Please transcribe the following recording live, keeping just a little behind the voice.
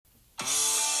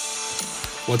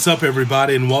What's up,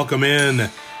 everybody, and welcome in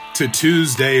to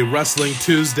Tuesday, Wrestling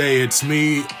Tuesday. It's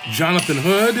me, Jonathan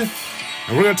Hood,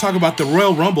 and we're going to talk about the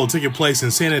Royal Rumble taking place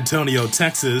in San Antonio,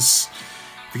 Texas.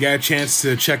 If you got a chance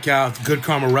to check out Good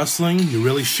Karma Wrestling, you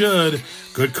really should.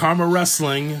 Good Karma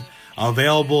Wrestling,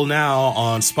 available now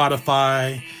on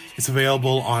Spotify. It's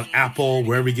available on Apple,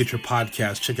 wherever you get your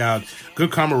podcasts. Check out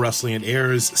Good Karma Wrestling. It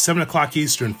airs 7 o'clock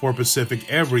Eastern, 4 Pacific,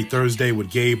 every Thursday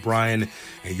with Gabe, Brian,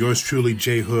 and yours truly,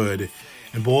 Jay Hood.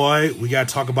 And boy, we got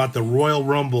to talk about the Royal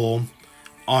Rumble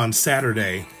on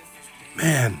Saturday.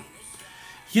 Man,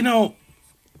 you know,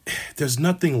 there's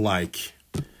nothing like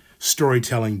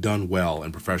storytelling done well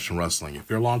in professional wrestling. If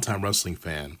you're a longtime wrestling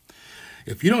fan,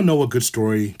 if you don't know what good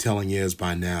storytelling is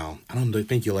by now, I don't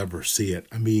think you'll ever see it.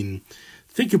 I mean,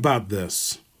 think about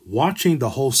this. Watching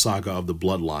the whole saga of the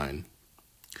Bloodline,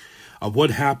 of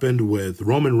what happened with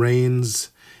Roman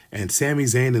Reigns and Sami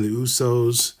Zayn and the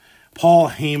Usos, Paul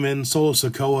Heyman, Solo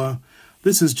Sikoa,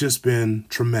 this has just been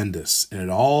tremendous. And it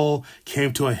all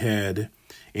came to a head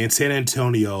in San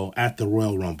Antonio at the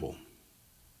Royal Rumble.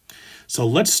 So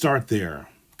let's start there,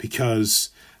 because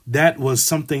that was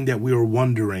something that we were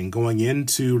wondering going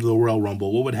into the Royal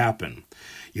Rumble. What would happen?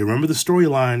 You remember the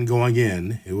storyline going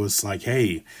in. It was like,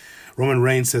 hey, Roman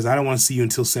Reigns says, I don't want to see you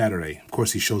until Saturday. Of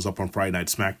course, he shows up on Friday Night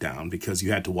SmackDown because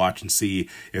you had to watch and see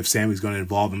if Sami's going to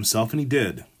involve himself, and he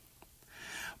did.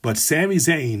 But Sami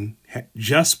Zayn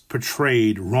just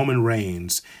portrayed Roman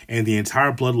Reigns and the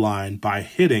entire Bloodline by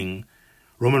hitting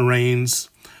Roman Reigns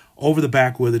over the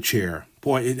back with a chair.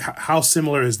 Boy, how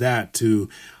similar is that to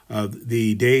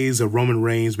the days of Roman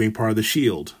Reigns being part of the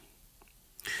Shield?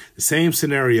 The same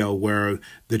scenario where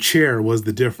the chair was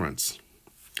the difference.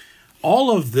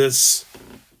 All of this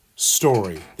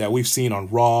story that we've seen on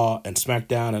Raw and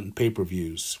SmackDown and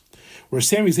pay-per-views, where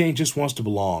Sami Zayn just wants to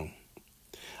belong.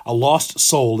 A lost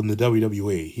soul in the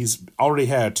WWE. He's already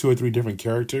had 2 or 3 different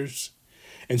characters.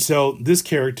 And so this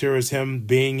character is him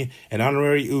being an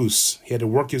honorary Us. He had to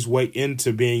work his way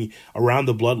into being around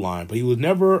the Bloodline, but he was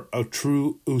never a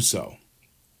true Uso.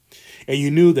 And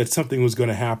you knew that something was going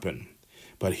to happen.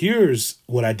 But here's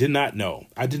what I did not know.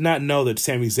 I did not know that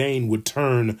Sami Zayn would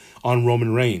turn on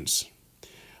Roman Reigns.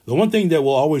 The one thing that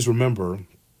we'll always remember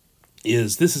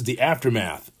is this is the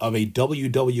aftermath of a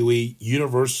WWE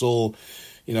Universal,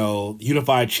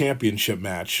 Unified Championship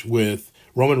match with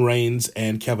Roman Reigns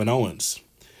and Kevin Owens.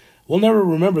 We'll never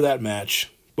remember that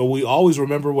match, but we always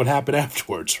remember what happened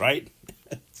afterwards, right?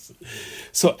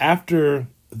 So after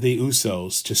the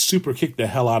Usos just super kicked the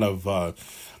hell out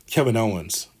of Kevin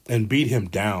Owens and beat him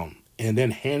down and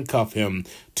then handcuff him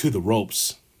to the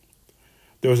ropes,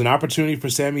 there was an opportunity for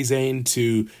Sami Zayn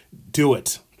to do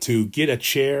it, to get a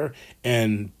chair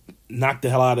and knock the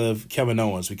hell out of Kevin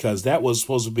Owens, because that was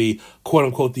supposed to be, quote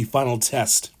unquote, the final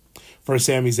test for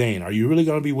Sami Zayn. Are you really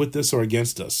going to be with us or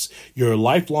against us? Your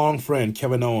lifelong friend,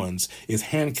 Kevin Owens, is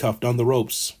handcuffed on the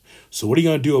ropes. So what are you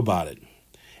going to do about it?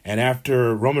 And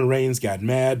after Roman Reigns got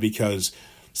mad because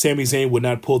Sami Zayn would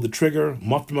not pull the trigger,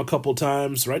 muffed him a couple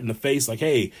times right in the face, like,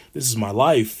 hey, this is my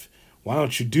life. Why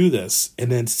don't you do this? And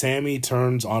then Sami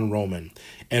turns on Roman.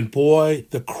 And boy,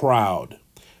 the crowd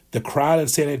in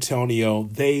San Antonio,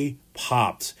 they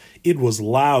popped. It was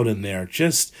loud in there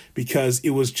just because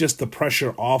it was just the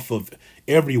pressure off of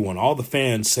everyone, all the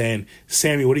fans saying,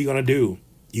 Sami, what are you going to do?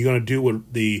 You going to do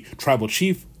what the tribal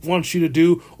chief wants you to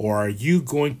do, or are you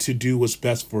going to do what's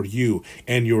best for you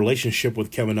and your relationship with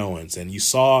Kevin Owens? And you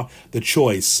saw the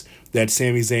choice that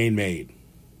Sami Zayn made.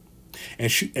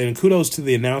 And kudos to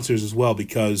the announcers as well,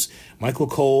 because Michael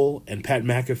Cole and Pat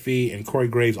McAfee and Corey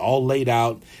Graves all laid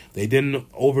out. They didn't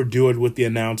overdo it with the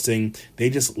announcing. They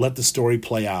just let the story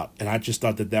play out. And I just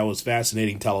thought that was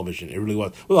fascinating television. It really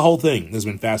was. Well, the whole thing has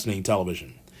been fascinating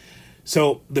television.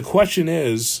 So the question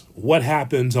is, what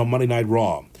happens on Monday Night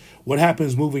Raw? What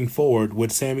happens moving forward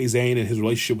with Sami Zayn and his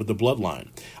relationship with the Bloodline?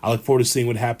 I look forward to seeing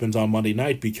what happens on Monday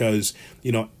night because,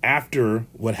 after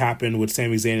what happened with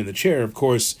Sami Zayn in the chair, of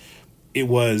course, it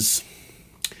was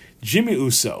Jimmy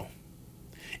Uso.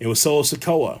 It was Solo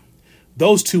Sikoa.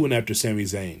 Those two went after Sami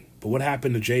Zayn. But what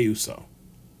happened to Jey Uso?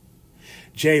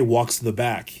 Jey walks to the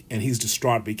back, and he's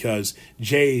distraught because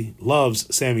Jey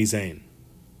loves Sami Zayn.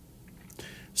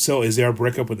 So is there a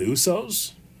breakup with the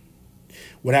Usos?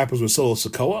 What happens with Solo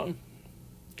Sikoa?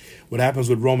 What happens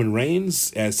with Roman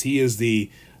Reigns as he is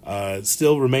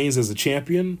still remains as a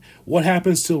champion? What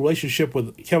happens to the relationship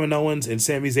with Kevin Owens and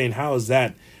Sami Zayn? How is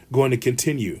that going to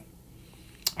continue?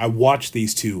 I watched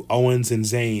these two, Owens and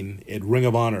Zayn, at Ring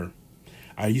of Honor.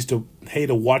 I used to hate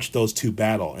to watch those two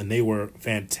battle, and they were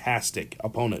fantastic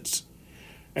opponents.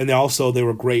 And they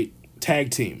were great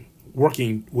tag team,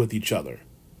 working with each other.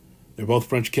 They're both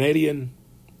French-Canadian.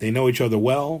 They know each other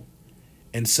well.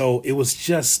 And so it was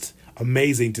just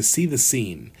amazing to see the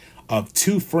scene of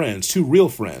two friends, two real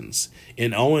friends,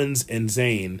 in Owens and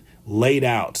Zayn laid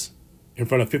out in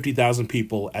front of 50,000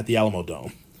 people at the Alamo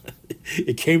Dome.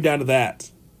 It came down to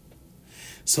that.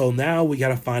 So now we got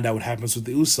to find out what happens with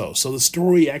the Usos. So the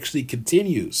story actually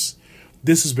continues.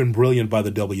 This has been brilliant by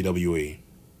the WWE.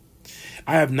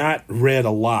 I have not read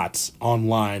a lot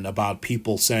online about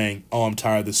people saying, oh, I'm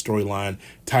tired of this storyline,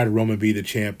 tired of Roman being the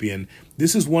champion.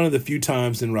 This is one of the few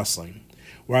times in wrestling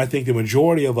where I think the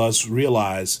majority of us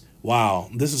realize, wow,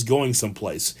 this is going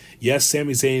someplace. Yes,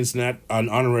 Sami Zayn's not an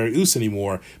honorary Uso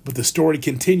anymore, but the story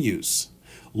continues.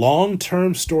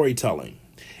 Long-term storytelling.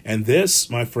 And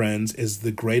this, my friends, is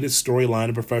the greatest storyline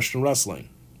in professional wrestling.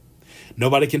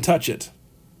 Nobody can touch it.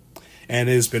 And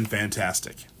it has been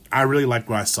fantastic. I really liked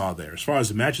what I saw there. As far as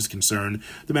the match is concerned,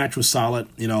 the match was solid.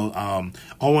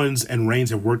 Owens and Reigns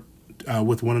have worked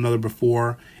with one another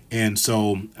before. And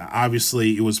so,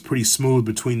 obviously, it was pretty smooth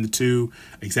between the two,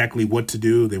 exactly what to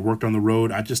do. They worked on the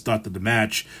road. I just thought that the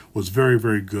match was very,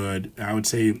 very good. I would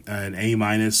say an A-,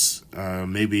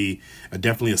 maybe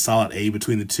definitely a solid A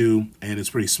between the two, and it's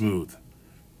pretty smooth.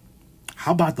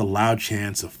 How about the loud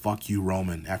chants of "fuck you,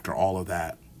 Roman" after all of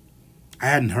that? I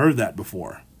hadn't heard that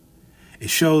before. It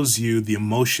shows you the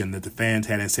emotion that the fans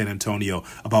had in San Antonio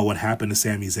about what happened to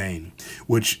Sami Zayn,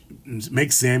 which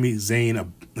makes Sami Zayn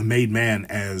a made man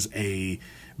as a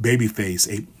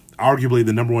babyface, arguably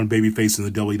the number one babyface in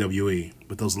the WWE.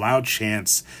 But those loud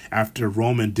chants after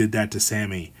Roman did that to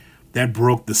Sami, that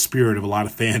broke the spirit of a lot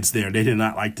of fans there. They did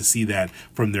not like to see that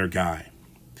from their guy.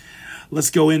 Let's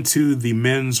go into the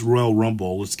men's Royal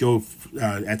Rumble. Let's go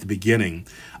at the beginning.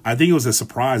 I think it was a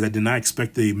surprise. I did not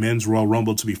expect the men's Royal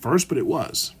Rumble to be first, but it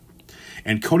was.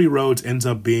 And Cody Rhodes ends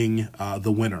up being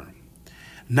the winner.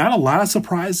 Not a lot of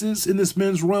surprises in this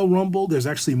men's Royal Rumble. There's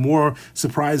actually more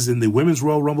surprises in the women's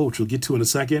Royal Rumble, which we'll get to in a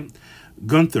second.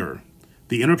 Gunther,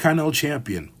 the Intercontinental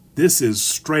Champion. This is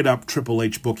straight up Triple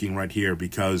H booking right here,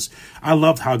 because I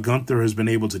loved how Gunther has been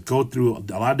able to go through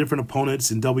a lot of different opponents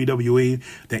in WWE.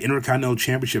 The Intercontinental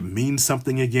Championship means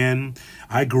something again.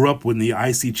 I grew up when the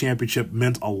IC Championship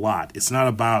meant a lot. It's not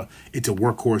about it's a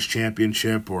workhorse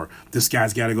championship or this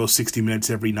guy's got to go 60 minutes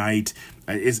every night.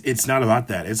 It's not about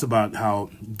that. It's about how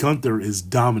Gunther is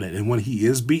dominant. And when he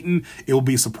is beaten, it will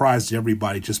be a surprise to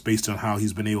everybody just based on how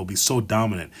he's been able to be so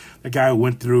dominant. That guy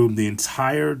went through the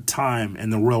entire time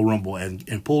in the Royal Rumble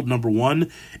and pulled number one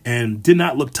and did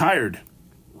not look tired.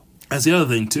 That's the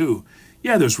other thing, too.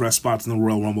 Yeah, there's rest spots in the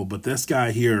Royal Rumble, but this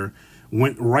guy here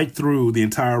went right through the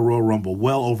entire Royal Rumble,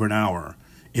 well over an hour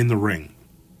in the ring.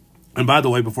 And by the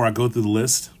way, before I go through the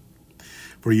list,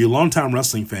 for you longtime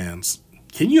wrestling fans,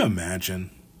 can you imagine,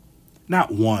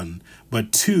 not one,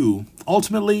 but two,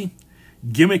 ultimately,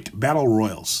 gimmicked battle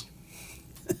royals?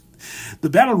 The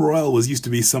battle royal used to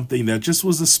be something that just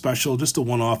was a special, just a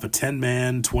one-off, a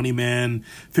 10-man, 20-man,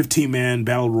 15-man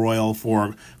battle royal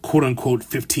for quote-unquote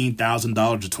 $15,000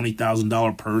 or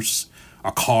 $20,000 purse,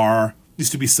 a car.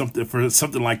 Used to be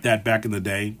something like that back in the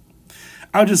day.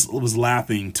 I just was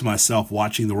laughing to myself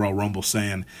watching the Royal Rumble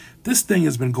saying, this thing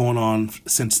has been going on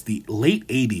since the late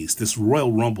 80s, this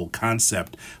Royal Rumble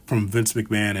concept from Vince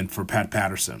McMahon and for Pat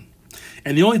Patterson.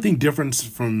 And the only thing different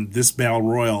from this Battle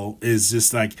Royal is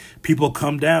just like people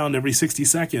come down every 60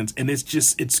 seconds. And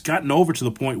it's gotten over to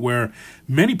the point where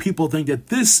many people think that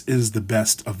this is the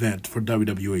best event for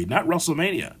WWE, not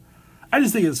WrestleMania. I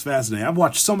just think it's fascinating. I've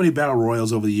watched so many Battle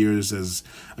Royals over the years as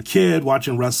a kid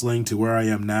watching wrestling to where I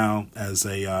am now as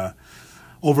a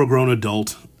overgrown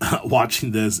adult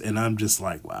watching this. And I'm just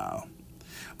like, wow,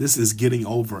 this is getting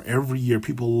over every year.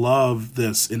 People love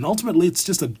this. And ultimately, it's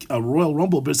just a Royal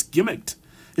Rumble, but it's gimmicked.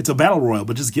 It's a Battle Royal,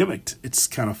 but just gimmicked. It's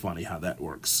kind of funny how that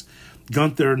works.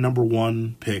 Gunther, number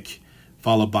one pick,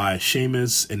 followed by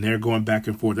Sheamus, and they're going back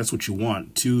and forth. That's what you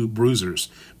want. Two bruisers,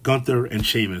 Gunther and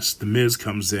Sheamus. The Miz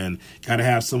comes in. Got to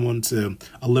have someone to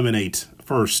eliminate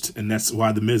first, and that's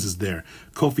why The Miz is there.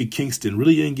 Kofi Kingston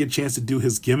really didn't get a chance to do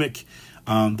his gimmick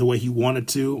the way he wanted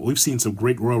to. We've seen some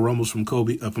great Royal Rumbles from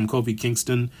Kofi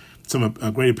Kingston, some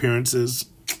great appearances.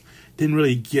 Didn't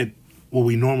really get what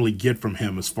we normally get from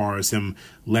him as far as him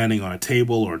landing on a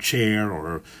table or a chair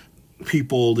or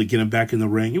people to get him back in the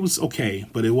ring. It was okay,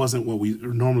 but it wasn't what we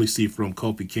normally see from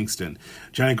Kofi Kingston.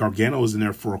 Johnny Gargano was in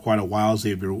there for quite a while.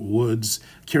 Xavier Woods.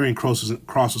 Karrion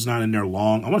Kross was not in there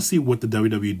long. I want to see what the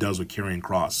WWE does with Karrion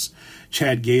Kross.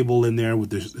 Chad Gable in there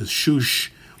with the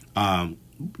Shush.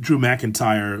 Drew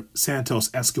McIntyre,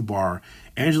 Santos Escobar,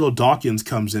 Angelo Dawkins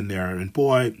comes in there. And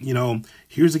boy,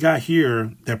 here's a guy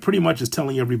here that pretty much is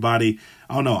telling everybody,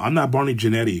 oh no, I'm not Barney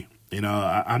Jannetty.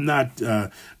 I'm not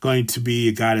going to be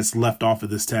a guy that's left off of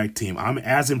this tag team. I'm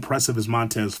as impressive as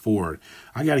Montez Ford.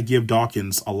 I got to give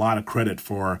Dawkins a lot of credit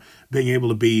for being able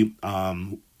to be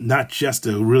not just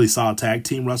a really solid tag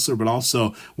team wrestler, but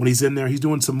also when he's in there, he's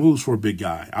doing some moves for a big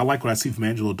guy. I like what I see from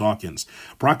Angelo Dawkins.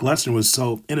 Brock Lesnar was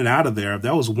so in and out of there.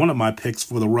 That was one of my picks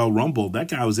for the Royal Rumble. That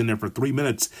guy was in there for 3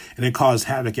 minutes and then caused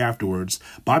havoc afterwards.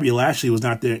 Bobby Lashley was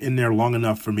not in there long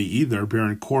enough for me either.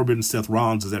 Baron Corbin, Seth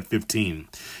Rollins is at 15.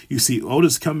 You see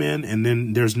Otis come in, and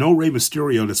then there's no Rey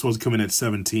Mysterio that's supposed to come in at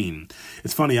 17.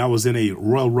 It's funny, I was in a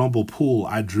Royal Rumble pool.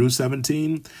 I drew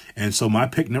 17, and so my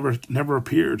pick never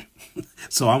appeared.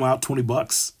 So I'm out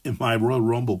 $20 in my Royal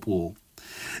Rumble pool.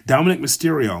 Dominic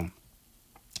Mysterio.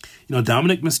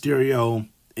 Dominic Mysterio,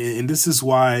 and this is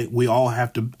why we all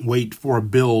have to wait for a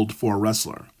build for a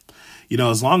wrestler.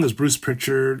 As long as Bruce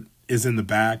Pritchard is in the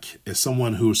back, as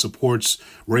someone who supports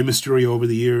Rey Mysterio over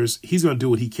the years, he's going to do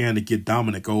what he can to get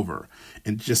Dominic over.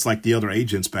 And just like the other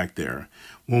agents back there.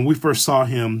 When we first saw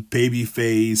him,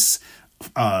 babyface,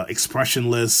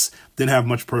 expressionless, didn't have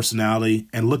much personality.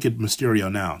 And look at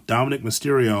Mysterio now. Dominic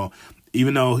Mysterio,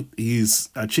 even though he's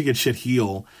a chicken shit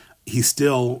heel, he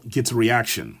still gets a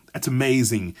reaction. That's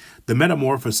amazing. The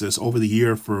metamorphosis over the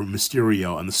year for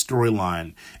Mysterio and the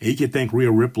storyline. And you can thank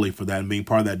Rhea Ripley for that and being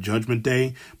part of that Judgment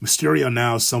Day. Mysterio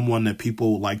now is someone that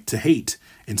people like to hate.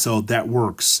 And so that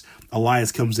works.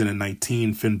 Elias comes in at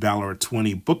 19, Finn Balor at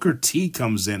 20. Booker T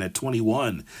comes in at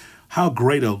 21. How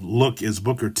great a look is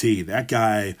Booker T? That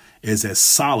guy is as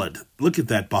solid. Look at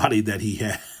that body that he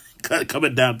had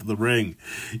coming down to the ring.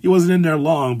 He wasn't in there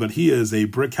long, but he is a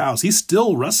brick house. He's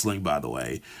still wrestling, by the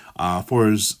way, for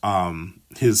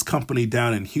his company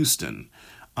down in Houston,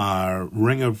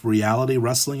 Ring of Reality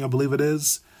Wrestling, I believe it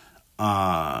is.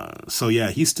 So yeah,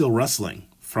 he's still wrestling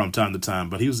from time to time,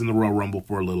 but he was in the Royal Rumble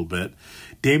for a little bit.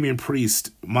 Damian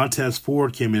Priest, Montez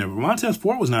Ford came in. Montez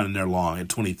Ford was not in there long at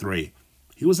 23.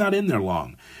 He was not in there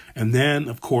long. And then,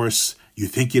 of course, You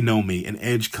Think You Know Me, and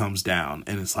Edge comes down.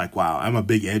 And it's like, wow, I'm a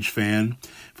big Edge fan.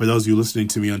 For those of you listening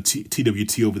to me on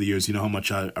TWT over the years, you know how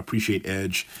much I appreciate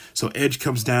Edge. So Edge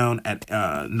comes down at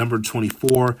number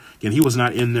 24. Again, he was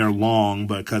not in there long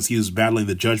because he was battling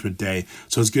the Judgment Day.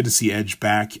 So it's good to see Edge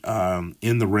back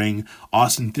in the ring.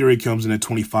 Austin Theory comes in at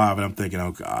 25, and I'm thinking,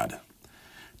 oh, God.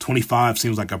 25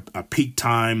 seems like a peak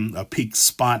time, a peak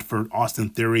spot for Austin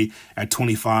Theory at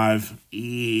 25.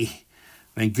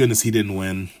 Thank goodness he didn't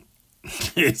win.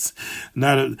 It's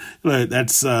not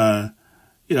that's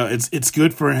it's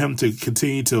good for him to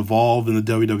continue to evolve in the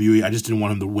WWE. I just didn't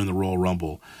want him to win the Royal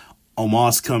Rumble.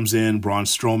 Omos comes in, Braun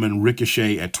Strowman,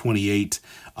 Ricochet at 28,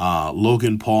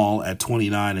 Logan Paul at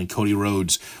 29, and Cody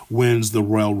Rhodes wins the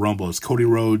Royal Rumble. It's Cody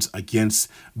Rhodes against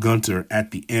Gunther at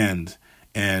the end,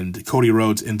 and Cody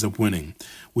Rhodes ends up winning.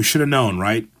 We should have known,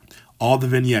 right? All the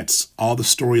vignettes, all the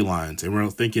storylines, and we're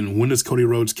thinking, when does Cody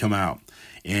Rhodes come out?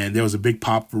 And there was a big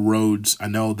pop for Rhodes. I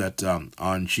know that on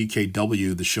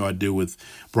GKW, the show I do with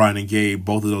Brian and Gabe,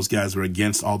 both of those guys were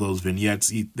against all those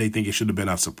vignettes. They think it should have been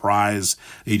a surprise.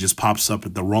 He just pops up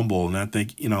at the Rumble. And I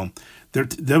think,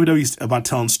 WWE's about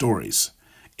telling stories.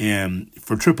 And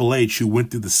for Triple H, who went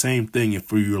through the same thing, and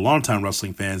for your longtime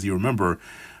wrestling fans, you remember,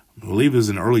 I believe it was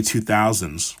in the early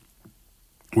 2000s,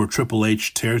 where Triple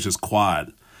H tears his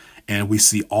quad. And we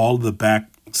see all the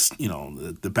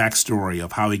the backstory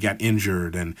of how he got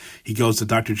injured, and he goes to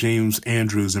Dr. James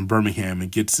Andrews in Birmingham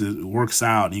and works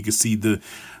out, and you can see the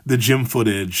gym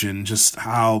footage and just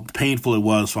how painful it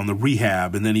was from the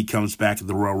rehab, and then he comes back to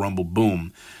the Royal Rumble,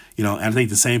 boom. And I think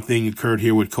the same thing occurred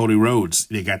here with Cody Rhodes.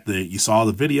 You saw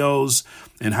the videos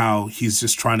and how he's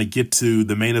just trying to get to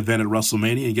the main event at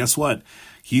WrestleMania, and guess what?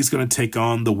 He's going to take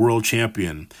on the world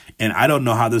champion. And I don't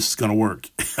know how this is going to work.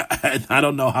 I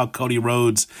don't know how Cody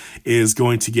Rhodes is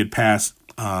going to get past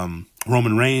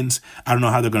Roman Reigns. I don't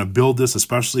know how they're going to build this,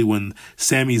 especially when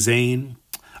Sami Zayn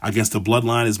against the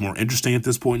Bloodline is more interesting at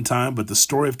this point in time. But the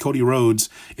story of Cody Rhodes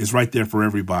is right there for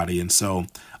everybody. And so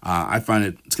I find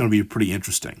it's going to be pretty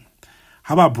interesting.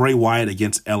 How about Bray Wyatt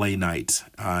against LA Knight,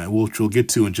 which we'll get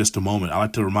to in just a moment. I'd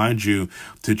like to remind you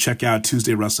to check out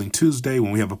Tuesday Wrestling Tuesday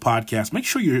when we have a podcast. Make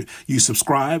sure you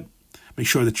subscribe. Make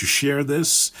sure that you share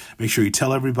this. Make sure you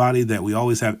tell everybody that we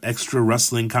always have extra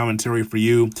wrestling commentary for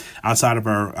you outside of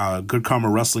our Good Karma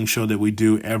Wrestling show that we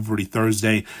do every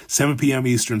Thursday, 7 p.m.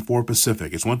 Eastern, 4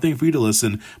 Pacific. It's one thing for you to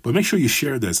listen, but make sure you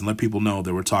share this and let people know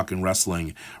that we're talking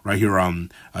wrestling right here on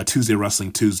Tuesday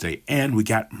Wrestling Tuesday. And we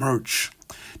got merch.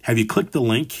 Have you clicked the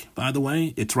link, by the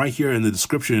way? It's right here in the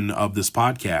description of this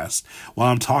podcast. While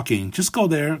I'm talking, just go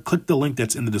there, click the link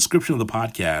that's in the description of the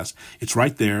podcast. It's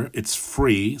right there. It's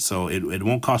free, so it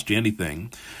won't cost you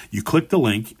anything. You click the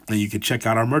link, and you can check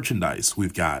out our merchandise.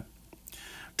 We've got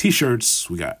T-shirts,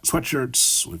 we got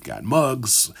sweatshirts, we've got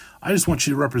mugs. I just want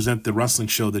you to represent the wrestling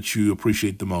show that you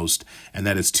appreciate the most, and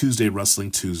that is Tuesday Wrestling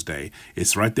Tuesday.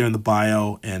 It's right there in the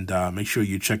bio, and make sure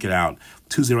you check it out.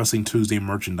 Tuesday Wrestling Tuesday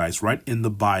merchandise right in the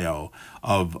bio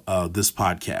of this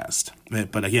podcast.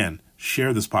 But again,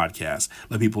 share this podcast.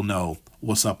 Let people know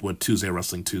what's up with Tuesday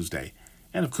Wrestling Tuesday.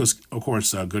 And of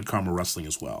course, Good Karma Wrestling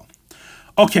as well.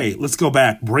 Okay, let's go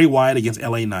back. Bray Wyatt against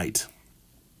LA Knight.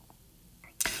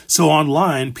 So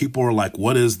online, people are like,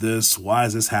 what is this? Why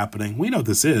is this happening? We know what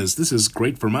this is. This is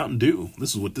great for Mountain Dew.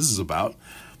 This is what this is about.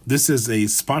 This is a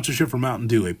sponsorship for Mountain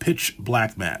Dew, a pitch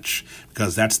black match,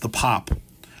 because that's the pop.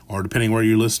 Or depending where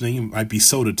you're listening, it might be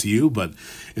soda to you, but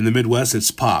in the Midwest,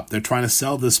 it's pop. They're trying to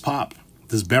sell this pop,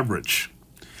 this beverage.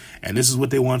 And this is what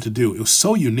they want to do. It was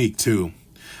so unique, too,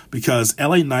 because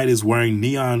LA Knight is wearing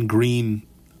neon green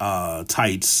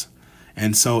tights.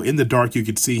 And so in the dark, you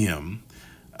could see him.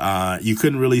 You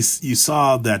couldn't really, you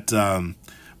saw that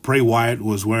Bray Wyatt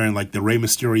was wearing like the Rey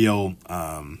Mysterio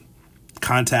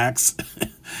contacts.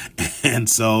 And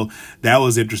so that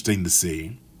was interesting to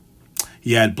see.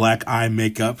 He had black eye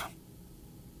makeup,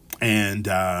 and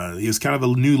it was kind of a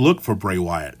new look for Bray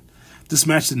Wyatt. This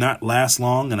match did not last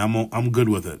long, and I'm good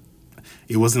with it.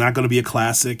 It was not going to be a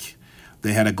classic.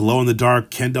 They had a glow-in-the-dark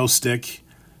kendo stick.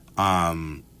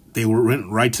 They went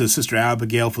right to Sister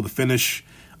Abigail for the finish.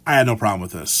 I had no problem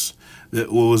with this.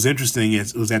 What was interesting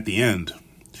is it was at the end.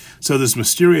 So this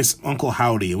mysterious Uncle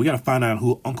Howdy, we got to find out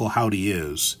who Uncle Howdy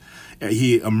is.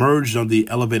 He emerged on the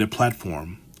elevated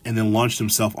platform and then launched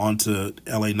himself onto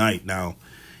LA Knight. Now,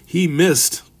 he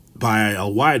missed by a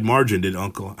wide margin, did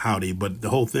Uncle Howdy, but the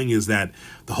whole thing is that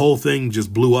the whole thing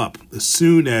just blew up. As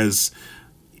soon as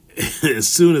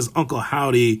Uncle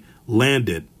Howdy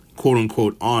landed, quote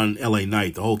unquote, on LA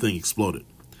Knight, the whole thing exploded.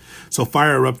 So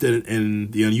fire erupted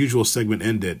and the unusual segment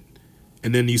ended.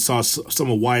 And then you saw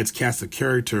some of Wyatt's cast of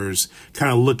characters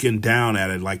kind of looking down at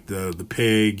it, like the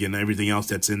pig and everything else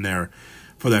that's in there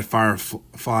for that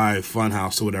Firefly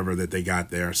Funhouse or whatever that they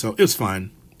got there. So it was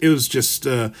fine. It was just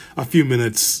a few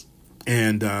minutes.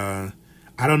 And I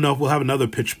don't know if we'll have another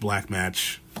pitch black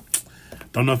match.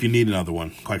 Don't know if you need another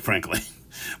one, quite frankly.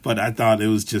 But I thought it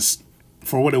was just,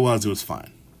 for what it was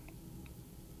fine.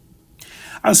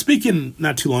 I was speaking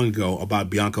not too long ago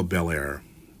about Bianca Belair,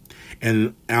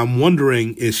 and I'm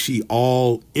wondering, is she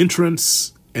all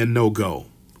entrance and no-go?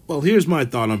 Well, here's my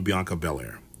thought on Bianca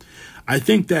Belair. I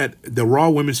think that the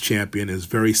Raw Women's Champion is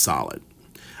very solid.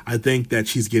 I think that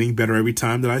she's getting better every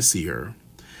time that I see her.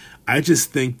 I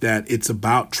just think that it's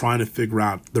about trying to figure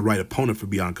out the right opponent for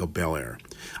Bianca Belair.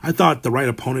 I thought the right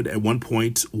opponent at one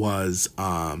point was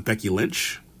Becky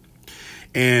Lynch,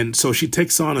 and so she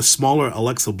takes on a smaller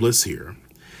Alexa Bliss here.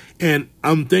 And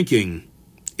I'm thinking,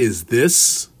 is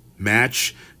this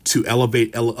match to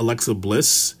elevate Alexa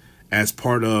Bliss as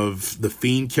part of the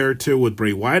Fiend character with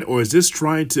Bray Wyatt, or is this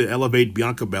trying to elevate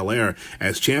Bianca Belair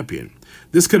as champion?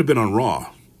 This could have been on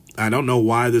Raw. I don't know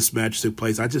why this match took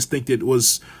place. I just think it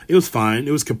was fine.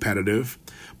 It was competitive,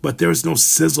 but there's no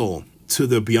sizzle to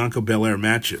the Bianca Belair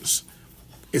matches.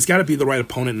 It's got to be the right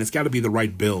opponent, and it's got to be the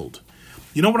right build.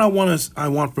 You know what I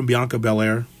want from Bianca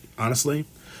Belair, honestly?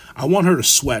 I want her to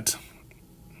sweat.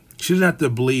 She doesn't have to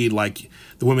bleed like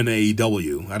the women in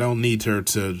AEW. I don't need her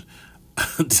to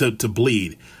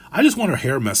bleed. I just want her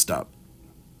hair messed up.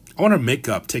 I want her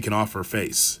makeup taken off her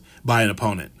face by an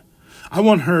opponent. I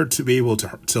want her to be able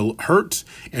to hurt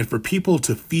and for people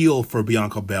to feel for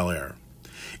Bianca Belair.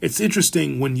 It's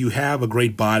interesting when you have a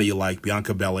great body like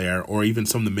Bianca Belair or even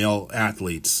some of the male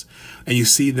athletes and you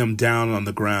see them down on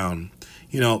the ground.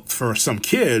 You know, for some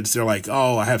kids, they're like,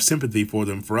 oh, I have sympathy for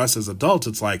them. For us as adults,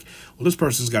 it's like, well, this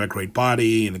person's got a great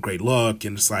body and a great look.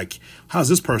 And it's like, how's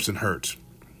this person hurt?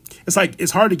 It's like,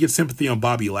 it's hard to get sympathy on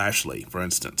Bobby Lashley, for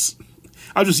instance.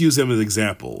 I'll just use him as an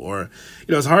example. Or,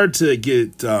 you know, it's hard to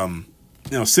get,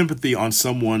 sympathy on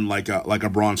someone like a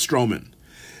Braun Strowman.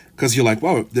 Because you're like,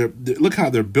 wow, look how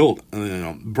they're built.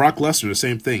 Brock Lesnar, the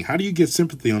same thing. How do you get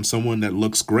sympathy on someone that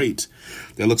looks great,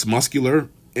 that looks muscular,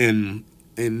 and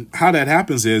how that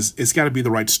happens is it's got to be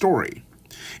the right story.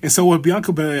 And so with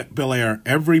Bianca Belair,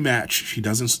 every match she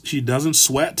doesn't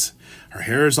sweat. Her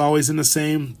hair is always in the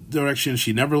same direction.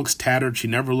 She never looks tattered. She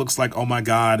never looks like, oh my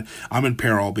God, I'm in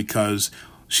peril, because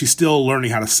she's still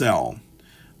learning how to sell.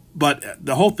 But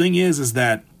the whole thing is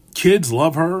that kids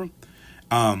love her.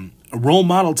 A role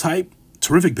model type,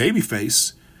 terrific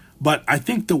babyface. But I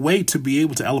think the way to be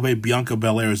able to elevate Bianca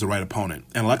Belair is the right opponent.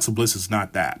 And Alexa Bliss is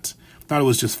not that. Thought it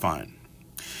was just fine.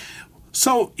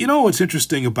 So, you know what's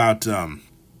interesting about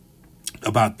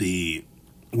the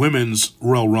women's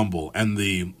Royal Rumble and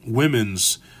the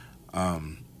women's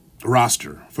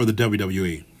roster for the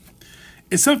WWE.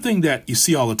 It's something that you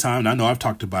see all the time, and I know I've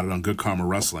talked about it on Good Karma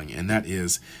Wrestling, and that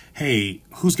is, hey,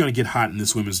 who's going to get hot in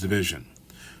this women's division?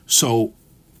 So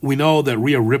we know that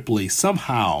Rhea Ripley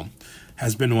somehow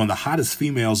has been one of the hottest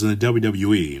females in the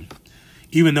WWE,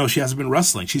 even though she hasn't been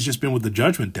wrestling. She's just been with the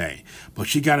Judgment Day. But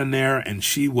she got in there, and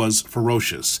she was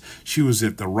ferocious. She was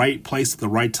at the right place at the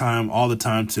right time all the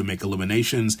time to make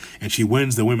eliminations, and she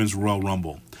wins the Women's Royal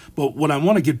Rumble. But what I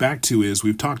want to get back to is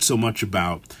we've talked so much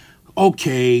about,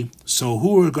 okay, so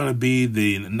who are going to be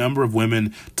the number of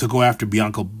women to go after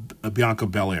Bianca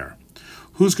Belair?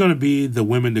 Who's going to be the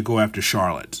women to go after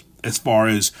Charlotte as far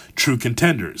as true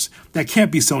contenders? That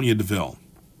can't be Sonya Deville.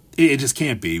 It just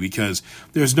can't be, because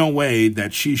there's no way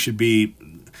that she should be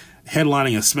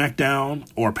headlining a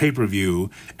SmackDown or pay-per-view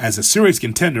as a serious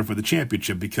contender for the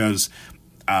championship, because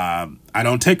I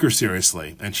don't take her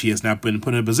seriously, and she has not been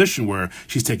put in a position where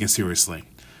she's taken seriously.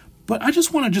 But I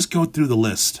just want to go through the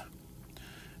list,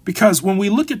 because when we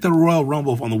look at the Royal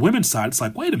Rumble on the women's side, it's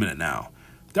like, wait a minute now.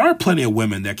 There are plenty of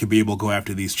women that could be able to go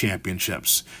after these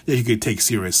championships that you could take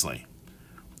seriously.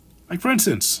 Like, for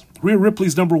instance, Rhea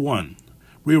Ripley's number one.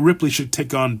 Rhea Ripley should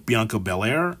take on Bianca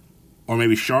Belair, or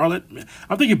maybe Charlotte.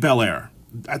 I'm thinking Belair.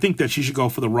 I think that she should go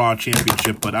for the Raw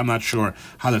Championship, but I'm not sure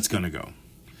how that's going to go.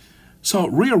 So,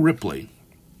 Rhea Ripley,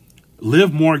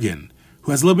 Liv Morgan,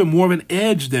 who has a little bit more of an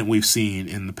edge than we've seen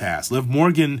in the past. Liv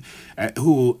Morgan,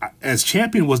 who as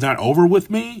champion was not over with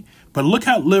me, but look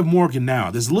at Liv Morgan now.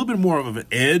 There's a little bit more of an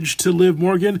edge to Liv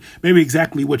Morgan, maybe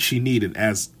exactly what she needed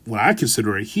as what I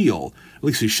consider a heel. At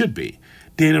least she should be.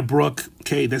 Dana Brooke,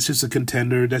 okay, that's just a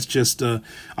contender. That's just a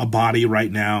body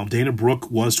right now. Dana Brooke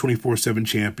was 24/7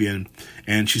 champion,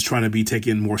 and she's trying to be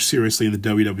taken more seriously in the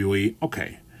WWE.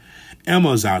 Okay.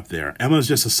 Emma's out there. Emma's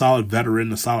just a solid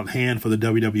veteran, a solid hand for the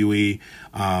WWE.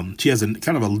 She has a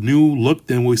kind of a new look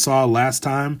than we saw last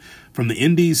time. From the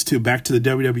Indies to back to the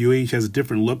WWE, she has a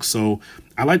different look. So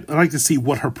I like to see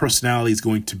what her personality is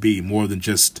going to be, more than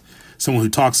just someone who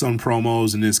talks on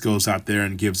promos and just goes out there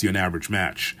and gives you an average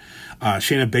match.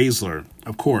 Shayna Baszler,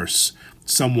 of course,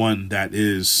 someone that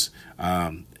is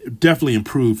definitely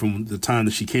improved from the time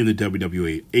that she came to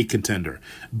WWE, a contender.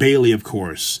 Bayley, of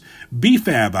course.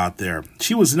 B-Fab out there.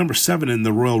 She was number 7 in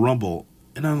the Royal Rumble.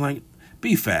 And I'm like,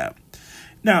 B-Fab.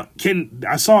 Now,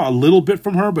 I saw a little bit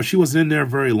from her, but she wasn't in there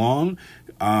very long.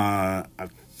 I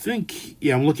think,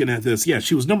 I'm looking at this. Yeah,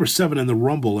 she was number 7 in the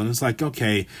Rumble. And it's like,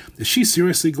 okay, is she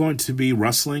seriously going to be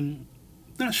wrestling?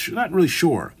 Not really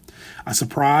sure. A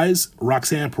surprise,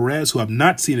 Roxanne Perez, who I've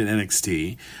not seen in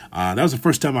NXT. That was the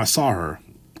first time I saw her,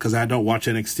 because I don't watch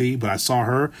NXT, but I saw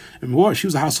her, and boy, she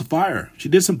was a house of fire. She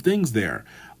did some things there.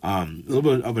 A little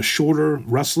bit of a shorter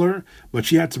wrestler, but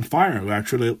she had some fire,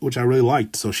 actually, which I really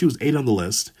liked. So she was 8 on the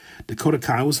list. Dakota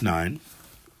Kai was 9.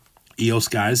 Io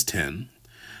Sky is 10.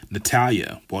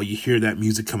 Natalya, well, you hear that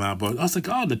music come out, but I was like,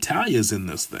 oh, Natalia's in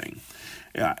this thing.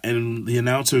 Yeah, and the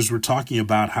announcers were talking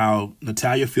about how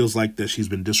Natalya feels like that she's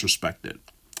been disrespected.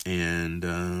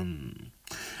 And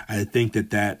I think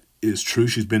that is true.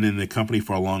 She's been in the company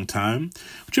for a long time.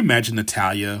 Would you imagine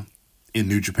Natalya in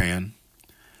New Japan?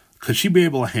 Could she be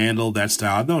able to handle that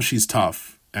style? I know she's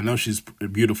tough. I know she's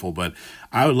beautiful, but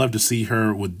I would love to see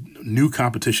her with new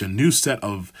competition, new set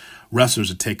of wrestlers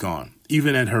to take on.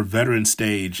 Even at her veteran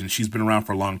stage, and she's been around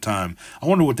for a long time, I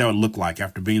wonder what that would look like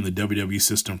after being in the WWE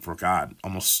system for,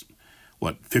 almost,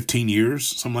 15 years?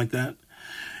 Something like that.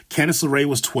 Candice LeRae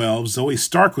was 12. Zoe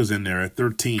Stark was in there at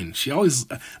 13.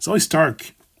 Zoe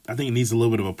Stark, I think, needs a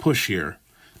little bit of a push here.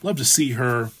 Love to see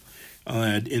her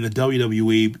in the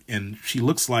WWE, and she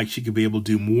looks like she could be able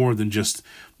to do more than just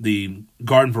the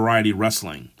garden variety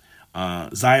wrestling.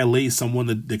 Xia Li, someone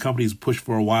that the company's pushed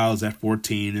for a while, is at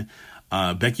 14.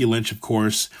 Becky Lynch, of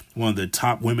course, one of the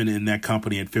top women in that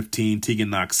company at 15. Tegan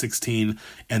Nox, 16.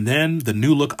 And then the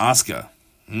new look Asuka.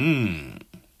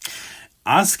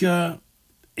 Asuka,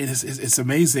 it's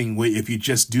amazing if you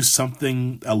just do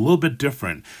something a little bit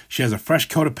different. She has a fresh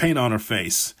coat of paint on her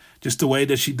face. Just the way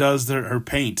that she does her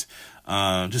paint.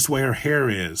 Just the way her hair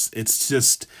is. It's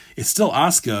still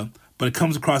Asuka, but it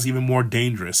comes across even more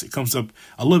dangerous. It comes up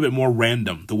a little bit more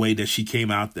random, the way that she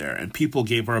came out there. And people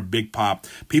gave her a big pop.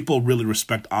 People really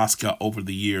respect Asuka over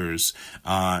the years.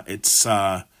 It's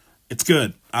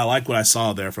good. I like what I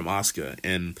saw there from Asuka.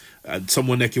 And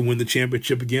someone that can win the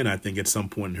championship again, I think, at some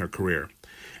point in her career.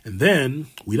 And then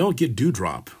we don't get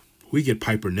Doudrop. We get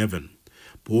Piper Niven.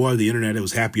 Boy, the internet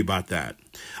was happy about that.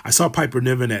 I saw Piper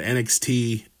Niven at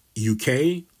NXT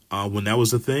UK when that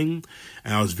was a thing,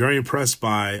 and I was very impressed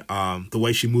by the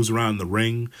way she moves around in the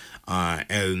ring,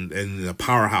 and the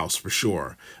powerhouse for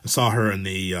sure. I saw her in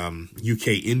the UK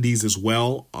Indies as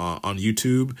well on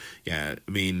YouTube. Yeah,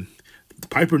 I mean,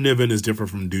 Piper Niven is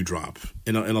different from Doudrop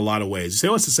in a lot of ways. You say,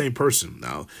 oh, it's the same person.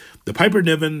 Now, the Piper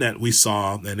Niven that we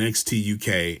saw in NXT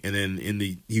UK and then in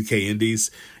the UK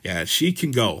Indies, yeah, she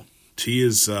can go.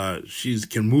 She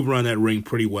can move around that ring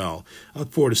pretty well. I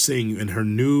look forward to seeing in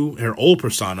her old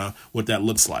persona what that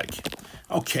looks like.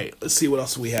 Okay, let's see what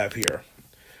else we have here.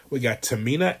 We got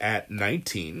Tamina at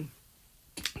 19.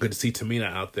 Good to see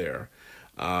Tamina out there.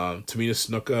 Tamina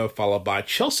Snuka, followed by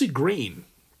Chelsea Green.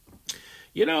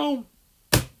 You know,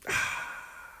 I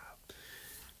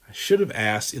should have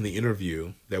asked in the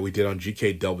interview that we did on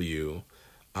GKW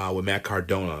with Matt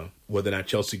Cardona whether or not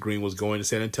Chelsea Green was going to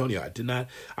San Antonio. I did not.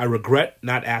 I regret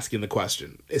not asking the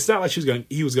question. It's not like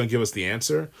he was going to give us the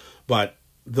answer, but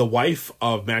the wife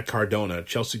of Matt Cardona,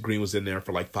 Chelsea Green, was in there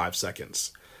for like 5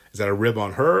 seconds. Is that a rib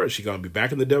on her? Is she going to be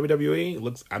back in the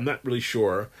WWE? I'm not really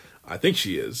sure. I think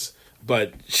she is,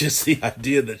 but just the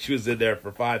idea that she was in there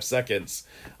for 5 seconds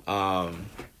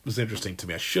was interesting to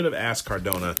me. I should have asked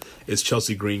Cardona, is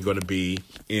Chelsea Green going to be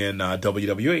in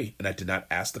WWE? And I did not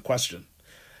ask the question.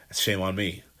 Shame on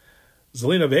me.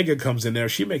 Zelina Vega comes in there.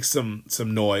 She makes some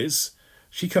noise.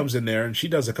 She comes in there and she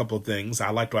does a couple of things. I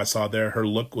liked what I saw there. Her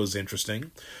look was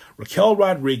interesting. Raquel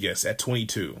Rodriguez at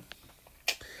 22.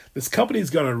 This company is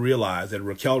going to realize that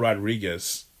Raquel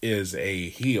Rodriguez is a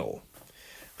heel.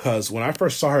 Because when I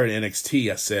first saw her in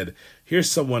NXT, I said, here's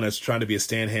someone that's trying to be a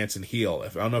Stan Hansen heel.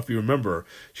 I don't know if you remember,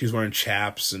 she was wearing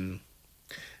chaps and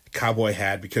a cowboy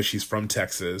hat because she's from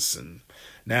Texas. And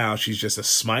now she's just a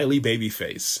smiley baby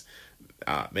face.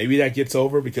 Maybe that gets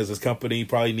over because this company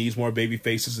probably needs more baby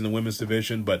faces in the women's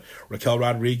division. But Raquel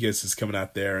Rodriguez is coming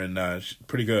out there and she's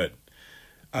pretty good.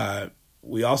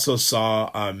 We also saw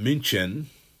Michin.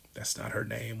 That's not her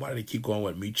name. Why do they keep going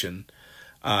with Michin?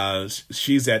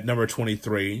 She's at number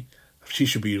 23. She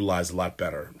should be utilized a lot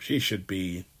better. She should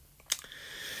be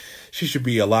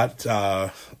a lot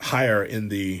higher in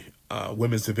the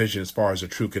women's division as far as a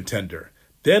true contender.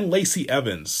 Then Lacey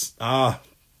Evans.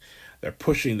 They're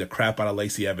pushing the crap out of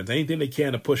Lacey Evans. Anything they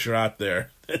can to push her out there.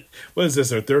 What is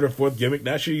this, her third or fourth gimmick?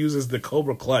 Now she uses the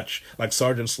Cobra Clutch like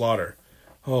Sergeant Slaughter.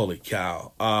 Holy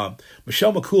cow.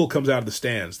 Michelle McCool comes out of the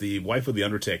stands, the wife of The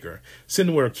Undertaker,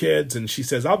 sitting with her kids, and she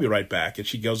says, I'll be right back. And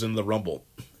she goes into the Rumble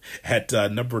at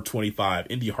number 25.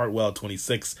 Indy Hartwell at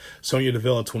 26. Sonya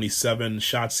Deville at 27.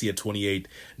 Shotzi at 28.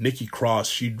 Nikki Cross,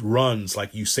 she runs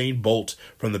like Usain Bolt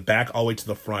from the back all the way to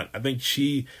the front. I think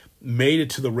she made it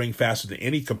to the ring faster than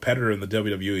any competitor in the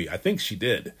WWE. I think she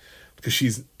did because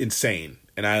she's insane,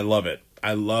 and I love it.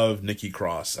 I love Nikki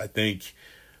Cross. I think,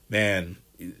 man,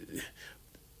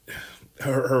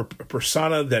 her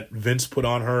persona that Vince put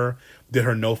on her did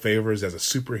her no favors as a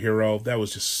superhero. That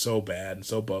was just so bad and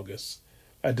so bogus.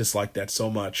 I dislike that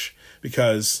so much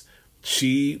because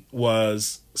she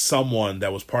was someone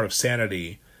that was part of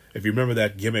Sanity. If you remember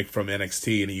that gimmick from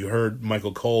NXT, and you heard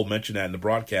Michael Cole mention that in the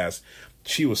broadcast,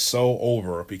 she was so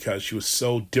over because she was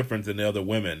so different than the other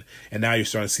women. And now you're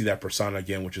starting to see that persona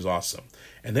again, which is awesome.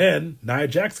 And then Nia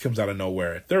Jax comes out of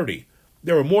nowhere at 30.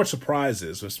 There were more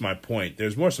surprises, that's my point.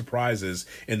 There's more surprises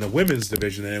in the women's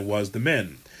division than it was the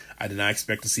men. I did not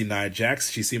expect to see Nia Jax.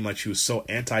 She seemed like she was so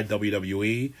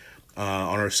anti-WWE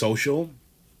on her social.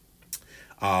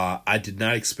 I did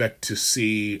not expect to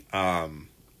see, let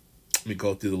me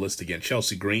go through the list again,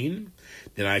 Chelsea Green.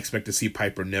 Did I expect to see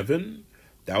Piper Niven?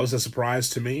 That was a surprise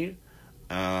to me.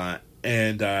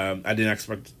 And I didn't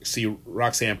expect to see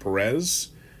Roxanne Perez.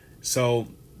 So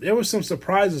there were some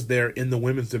surprises there in the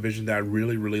women's division that I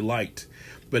really, really liked.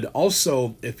 But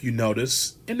also, if you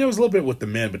notice, and there was a little bit with the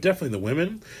men, but definitely the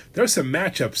women, there are some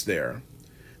matchups there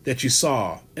that you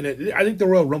saw. And I think the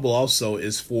Royal Rumble also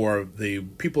is for the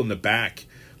people in the back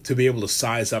to be able to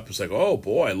size up. It's like, oh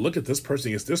boy, look at this person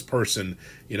against this person.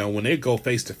 You know, when they go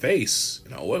face to face,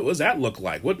 you know, what does that look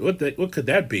like? What could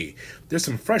that be? There's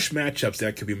some fresh matchups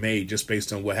that could be made just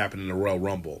based on what happened in the Royal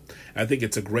Rumble. I think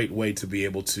it's a great way to be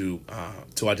able to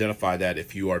identify that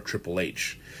if you are Triple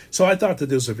H. So I thought that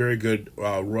this was a very good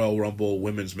Royal Rumble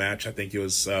women's match. I think it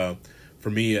was for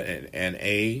me an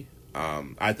A.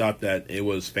 I thought that it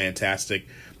was fantastic.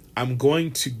 I'm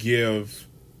going to give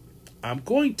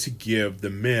the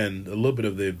men a little bit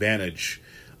of the advantage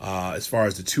as far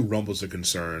as the two Rumbles are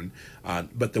concerned.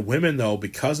 But the women, though,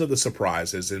 because of the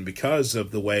surprises and because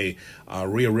of the way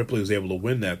Rhea Ripley was able to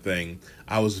win that thing,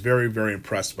 I was very, very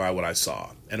impressed by what I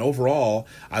saw. And overall,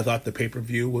 I thought the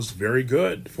pay-per-view was very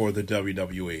good for the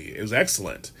WWE. It was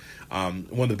excellent. One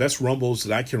of the best Rumbles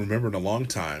that I can remember in a long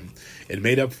time. It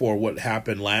made up for what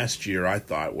happened last year, I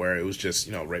thought, where it was just,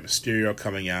 Rey Mysterio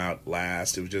coming out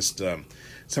last. It was just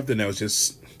something that was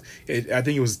just, I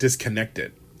think it was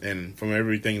disconnected. And from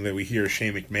everything that we hear,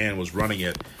 Shane McMahon was running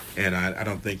it, and I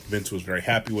don't think Vince was very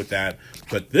happy with that.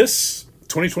 But this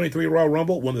 2023 Royal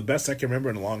Rumble, one of the best I can remember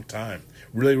in a long time.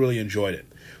 Really, really enjoyed it.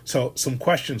 So, some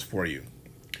questions for you.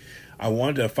 I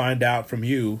wanted to find out from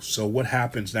you, so what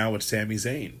happens now with Sami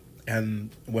Zayn? And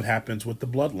what happens with the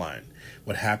Bloodline?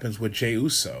 What happens with Jey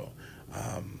Uso?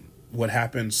 What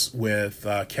happens with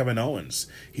Kevin Owens?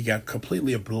 He got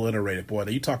completely obliterated. Boy,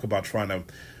 you talk about trying to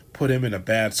put him in a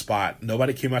bad spot.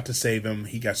 Nobody came out to save him.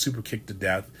 He got super kicked to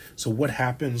death. So what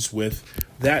happens with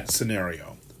that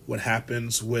scenario? What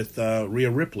happens with Rhea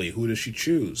Ripley? Who does she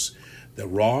choose? The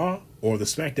Raw or the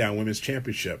SmackDown Women's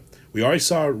Championship? We already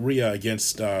saw Rhea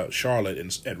against Charlotte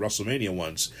at WrestleMania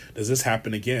once. Does this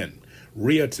happen again?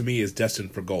 Rhea, to me, is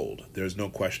destined for gold. There's no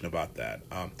question about that.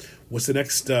 What's the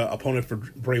next opponent for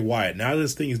Bray Wyatt? Now that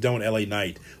this thing is done with LA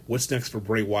Knight, what's next for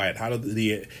Bray Wyatt? How do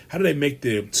they make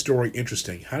the story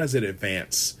interesting? How does it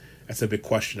advance? That's a big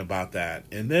question about that.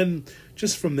 And then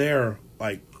just from there,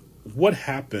 what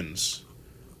happens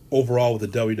overall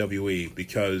with the WWE?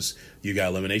 Because you got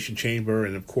Elimination Chamber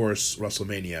and, of course,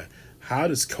 WrestleMania. How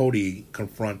does Cody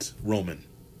confront Roman?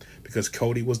 Because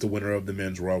Cody was the winner of the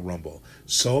Men's Royal Rumble.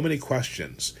 So many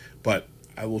questions, but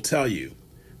I will tell you,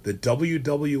 the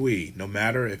WWE, no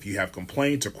matter if you have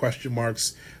complaints or question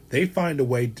marks, they find a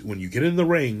way, when you get in the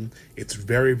ring, it's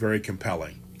very, very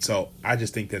compelling. So I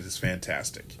just think that is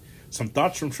fantastic. Some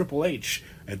thoughts from Triple H.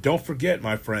 And don't forget,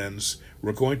 my friends,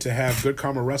 we're going to have Good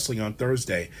Karma Wrestling on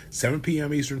Thursday, 7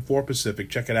 p.m. Eastern, 4 Pacific.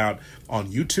 Check it out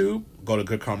on YouTube. Go to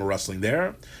Good Karma Wrestling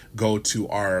there. Go to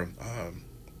our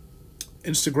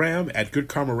Instagram at Good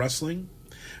Karma Wrestling.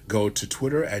 Go to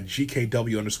Twitter at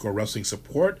GKW_wrestling.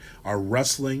 Support our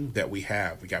wrestling that we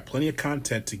have. We got plenty of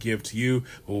content to give to you,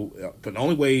 but the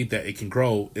only way that it can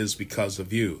grow is because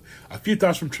of you. A few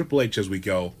thoughts from Triple H as we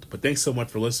go, but thanks so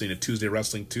much for listening to Tuesday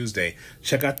Wrestling Tuesday.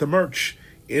 Check out the merch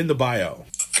in the bio.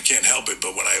 I can't help it,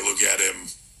 but when I look at him,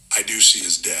 I do see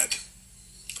his dad.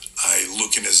 I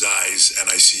look in his eyes,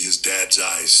 and I see his dad's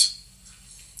eyes.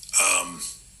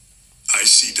 I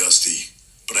see Dusty,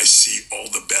 but I see all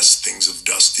the best things of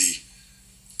Dusty,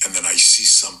 and then I see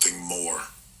something more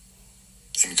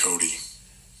in Cody.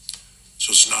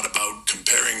 So it's not about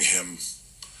comparing him.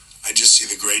 I just see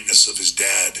the greatness of his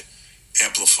dad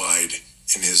amplified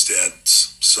in his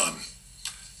dad's son,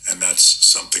 and that's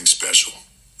something special.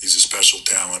 He's a special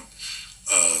talent,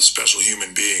 a special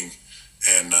human being,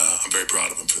 and I'm very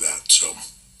proud of him for that. So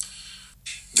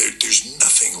there's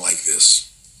nothing like this.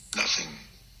 Nothing.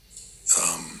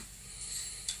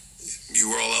 You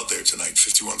were all out there tonight,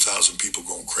 51,000 people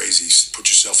going crazy. Put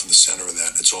yourself in the center of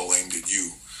that, and it's all aimed at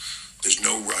you. There's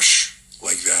no rush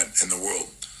like that in the world.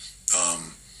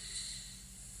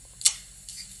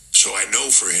 So I know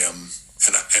for him,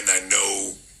 and I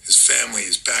know his family,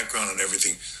 his background, and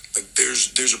everything. Like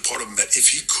there's a part of him that if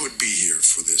he could be here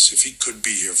for this, if he could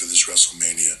be here for this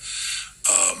WrestleMania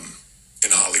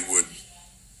in Hollywood,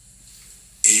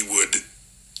 he would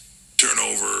turn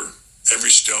over every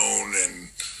stone and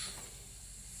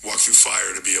walk through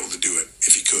fire to be able to do it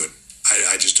if he could.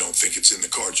 I just don't think it's in the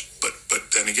cards. But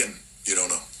then again, you don't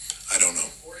know. I don't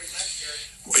know.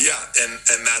 Well, yeah, and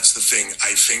that's the thing.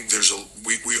 I think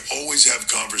we always have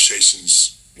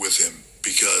conversations with him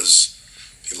because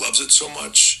he loves it so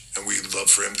much, and we'd love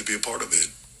for him to be a part of it,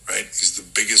 right? He's the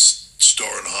biggest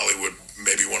star in Hollywood,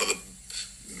 maybe the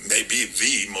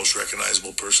most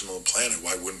recognizable person on the planet.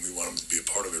 Why wouldn't we want him to be a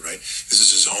part of it, right? This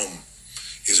is his home.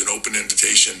 He's an open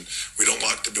invitation. We don't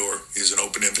lock the door. He's an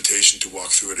open invitation to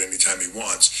walk through it anytime he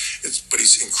wants. But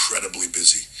he's incredibly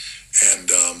busy.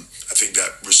 And I think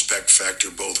that respect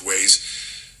factor both ways,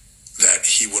 that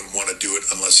he wouldn't want to do it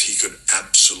unless he could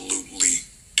absolutely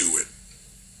do it.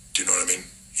 Do you know what I mean?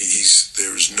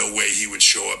 There's no way he would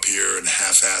show up here and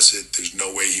half-ass it. There's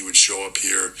no way he would show up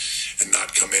here and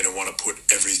not come in and want to put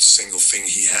every single thing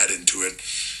he had into it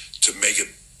to make it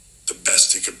the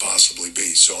best it could possibly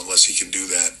be. So unless he can do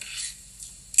that,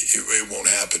 it won't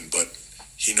happen. But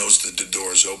he knows that the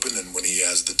door is open, and when he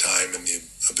has the time and the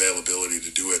availability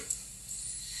to do it,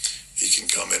 he can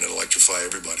come in and electrify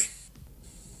everybody.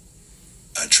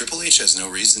 Triple H has no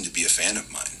reason to be a fan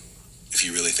of mine, if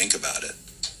you really think about it.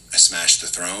 I smashed the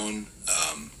throne.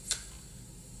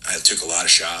 I took a lot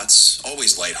of shots,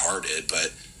 always lighthearted,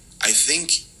 but I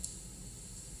think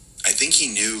he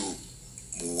knew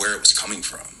where it was coming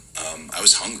from. I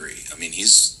was hungry. I mean,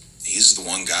 he's the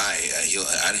one guy.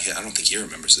 I don't think he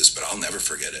remembers this, but I'll never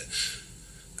forget it.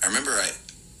 I remember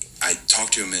I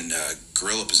talked to him in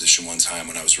gorilla position one time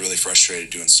when I was really frustrated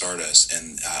doing Stardust,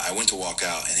 and I went to walk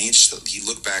out, and he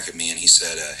looked back at me and he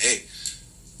said, "Hey,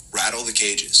 rattle the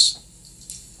cages."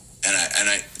 And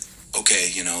I okay,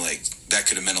 you know, like that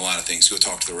could have meant a lot of things. Go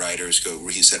talk to the writers.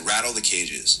 He said, "Rattle the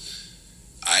cages."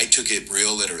 I took it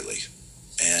real literally,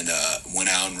 and went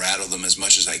out and rattled them as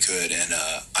much as I could. And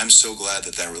I'm so glad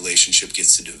that relationship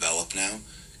gets to develop now,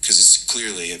 because it's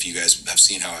clearly, if you guys have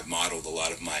seen how I've modeled a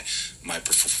lot of my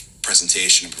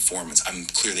presentation and performance, I'm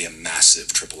clearly a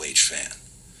massive Triple H fan.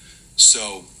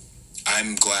 So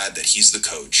I'm glad that he's the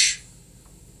coach,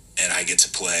 and I get to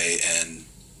play, and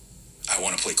I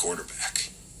want to play quarterback.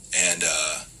 And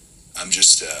I'm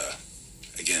just,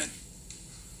 again,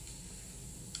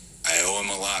 I owe him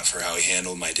a lot for how he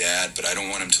handled my dad, but I don't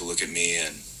want him to look at me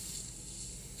and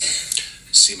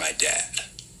see my dad.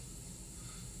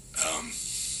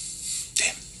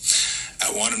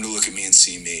 I want him to look at me and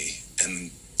see me.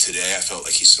 And today I felt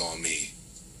like he saw me,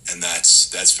 and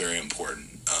that's very important.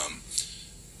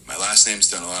 My last name's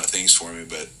done a lot of things for me,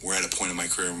 but we're at a point in my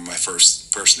career where my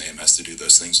first name has to do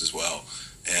those things as well.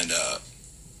 And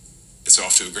it's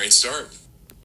off to a great start.